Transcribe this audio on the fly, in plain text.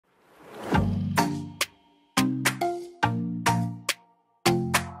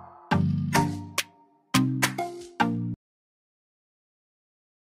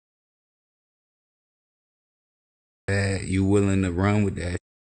Like, you willing to run with that?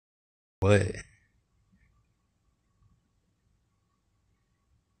 What?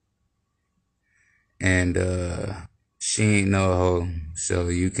 And she ain't no hoe, so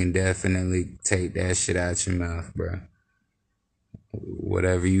you can definitely take that shit out your mouth, bro.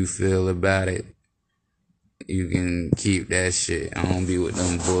 Whatever you feel about it, you can keep that shit. I don't be with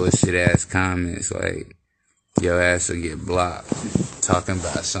them bullshit ass comments like your ass will get blocked talking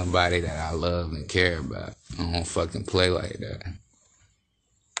about somebody that I love and care about. I don't fucking play like that.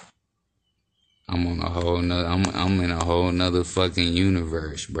 I'm on a whole nother. I'm in a whole nother fucking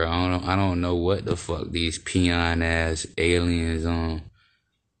universe, bro. I don't know what the fuck these peon ass aliens on.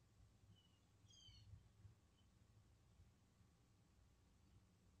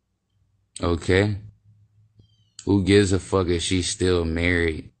 Okay, who gives a fuck if she's still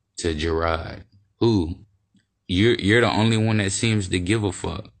married to Gerard? Who? You're the only one that seems to give a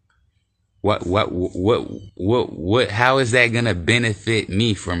fuck. What, how is that gonna benefit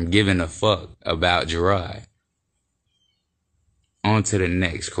me from giving a fuck about Gerard? On to the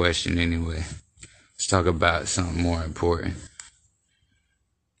next question anyway. Let's talk about something more important.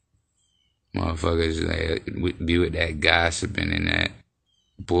 Motherfuckers be with that gossiping and that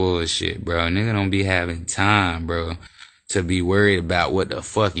bullshit, bro. Nigga don't be having time, bro, to be worried about what the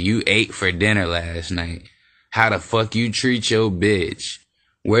fuck you ate for dinner last night. How the fuck you treat your bitch.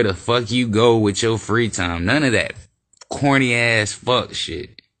 Where the fuck you go with your free time. None of that corny ass fuck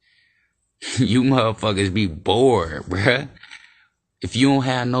shit. You motherfuckers be bored, bruh. If you don't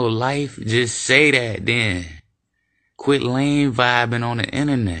have no life, just say that then. Quit lame vibing on the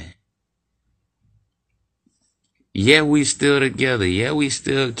internet. Yeah, we still together. Yeah, we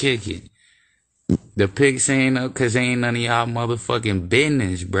still kicking. The pics ain't up cause ain't none of y'all motherfucking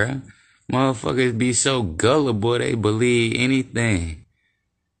business, bruh. Motherfuckers be so gullible they believe anything.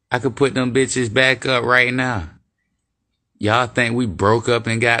 I could put them bitches back up right now. Y'all think we broke up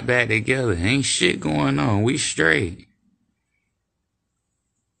and got back together. Ain't shit going on. We straight.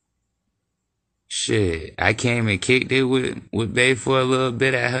 Shit, I came and kicked it with Bae for a little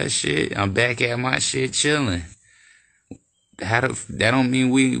bit at her shit. I'm back at my shit chilling. That don't mean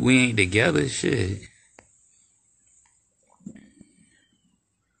we ain't together, shit.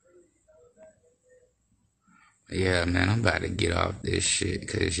 Yeah, man, I'm about to get off this shit,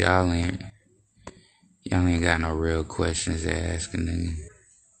 cause y'all ain't got no real questions to ask a nigga.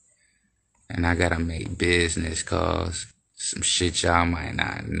 And I gotta make business calls. Some shit y'all might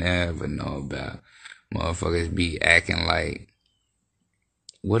not never know about. Motherfuckers be acting like,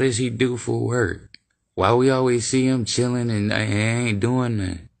 what does he do for work? Why we always see him chilling and ain't doing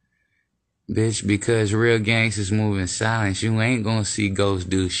nothing? Bitch, because real gangsters move in silence. You ain't gonna see ghosts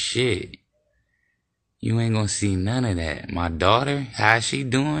do shit. You ain't gonna see none of that. My daughter, how she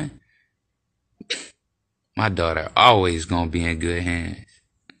doing? My daughter always gonna be in good hands.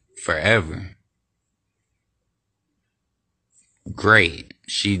 Forever. Great.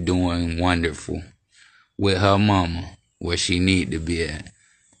 She doing wonderful. With her mama, where she need to be at.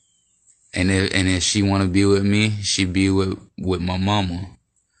 And if she wanna be with me, she be with my mama.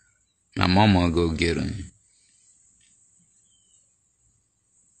 My mama will go get her.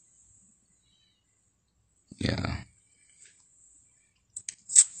 Yeah.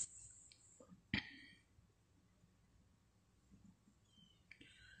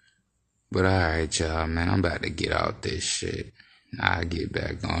 But alright, y'all, man. I'm about to get out this shit. I'll get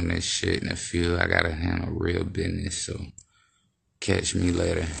back on this shit in a few. I gotta handle real business, so catch me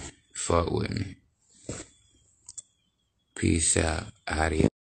later. Fuck with me. Peace out. Adios.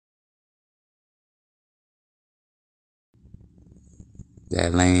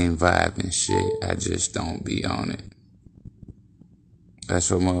 That lame vibe and shit, I just don't be on it.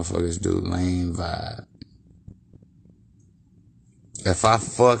 That's what motherfuckers do, lame vibe. If I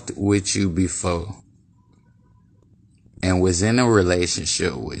fucked with you before and was in a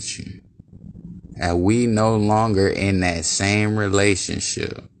relationship with you, and we no longer in that same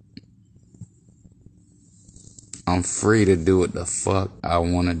relationship, I'm free to do what the fuck I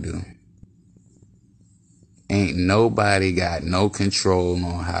wanna do. Ain't nobody got no control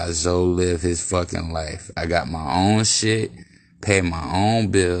on how Zolo live his fucking life. I got my own shit, pay my own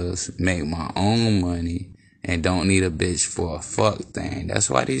bills, make my own money, and don't need a bitch for a fuck thing. That's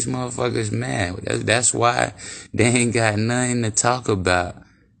why these motherfuckers mad. That's why they ain't got nothing to talk about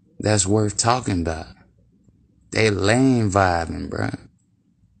that's worth talking about. They lame vibing, bruh.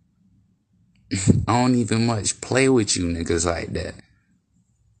 I don't even much play with you niggas like that.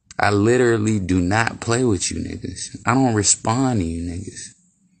 I literally do not play with you niggas. I don't respond to you niggas.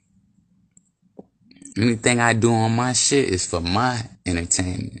 Anything I do on my shit is for my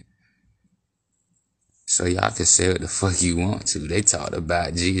entertainment. So y'all can say what the fuck you want to. They talked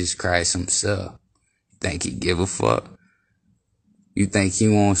about Jesus Christ himself. Think he give a fuck? You think he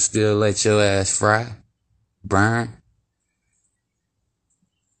won't still let your ass fry? Burn?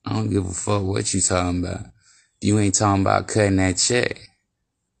 I don't give a fuck what you talking about. If you ain't talking about cutting that check,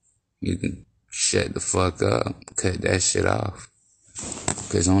 you can shut the fuck up. Cut that shit off.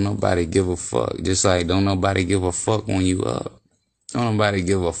 Cause don't nobody give a fuck. Just like don't nobody give a fuck when you up. Don't nobody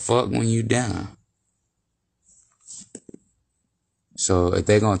give a fuck when you down. So if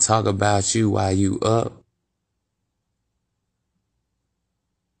they gonna talk about you while you up,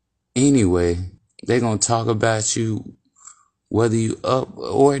 anyway, they gonna talk about you whether you up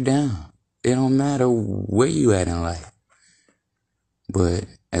or down. It don't matter where you at in life. But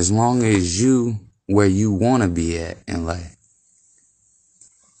as long as you where you wanna be at in life.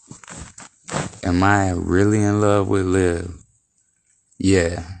 Am I really in love with Liv?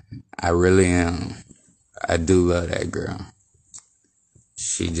 Yeah, I really am. I do love that girl.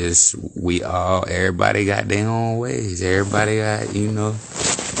 Everybody got their own ways. Everybody got,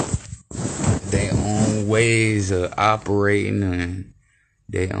 their own ways of operating and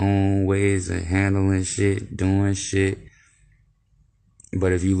their own ways of handling shit, doing shit.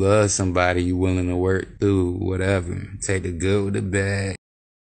 But if you love somebody, you willing to work through whatever. Take the good with the bad.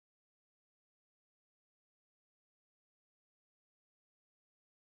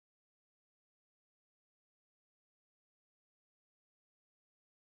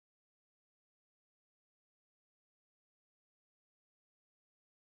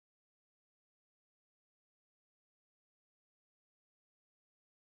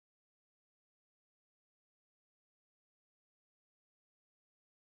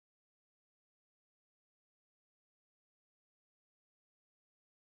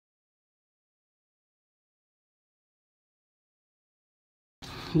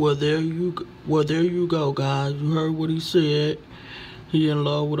 Well, there you go, guys. You heard what he said. He in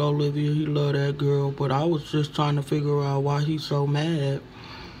love with Olivia. He love that girl. But I was just trying to figure out why he's so mad.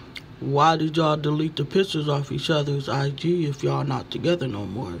 Why did y'all delete the pictures off each other's IG if y'all not together no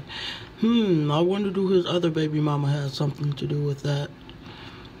more? I wonder do his other baby mama have something to do with that?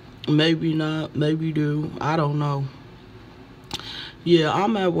 Maybe not. Maybe do. I don't know. Yeah,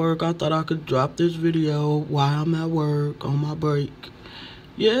 I'm at work. I thought I could drop this video while I'm at work on my break.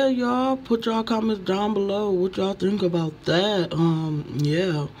 Yeah, y'all, put y'all comments down below. What y'all think about that?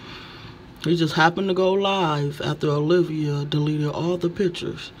 Yeah. He just happened to go live after Olivia deleted all the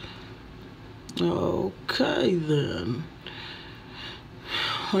pictures. Okay, then.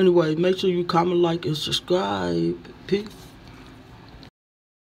 Anyway, make sure you comment, like, and subscribe. Peace.